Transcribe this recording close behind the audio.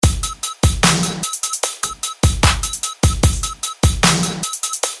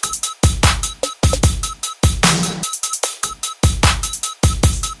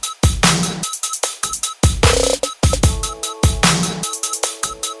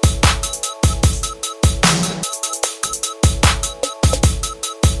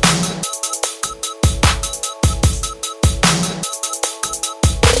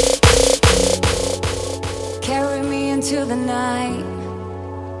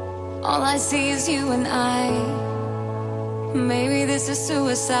All I see is you and I. Maybe this is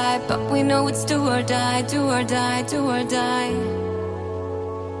suicide, but we know it's do or die, do or die, do or die.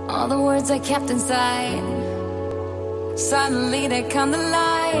 All the words I kept inside, suddenly they come to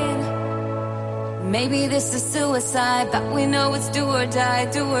light. Maybe this is suicide, but we know it's do or die,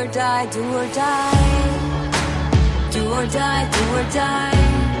 do or die, do or die. Do or die, do or die.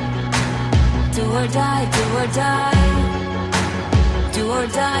 Do or die, do or die. Do or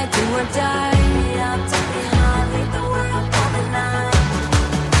die, do or die. I'll take me high, leave the world for the night.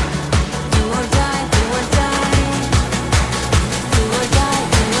 Do or die, do or die. Do or die,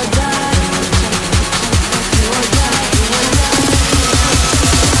 do or die. Do or die, do or die.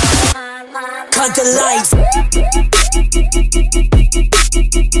 Cut the lights.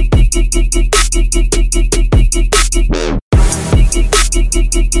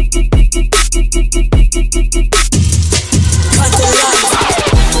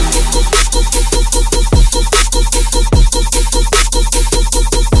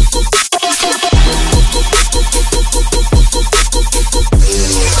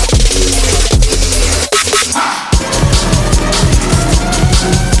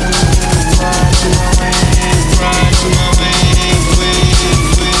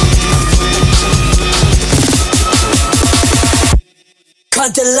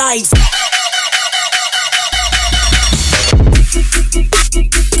 Cut the lights.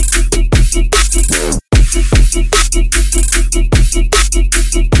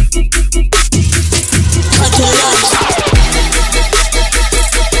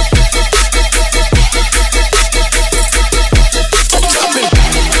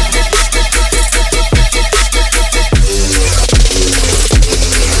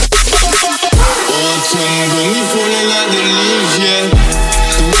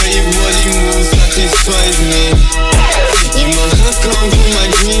 Satisfies me. You must have come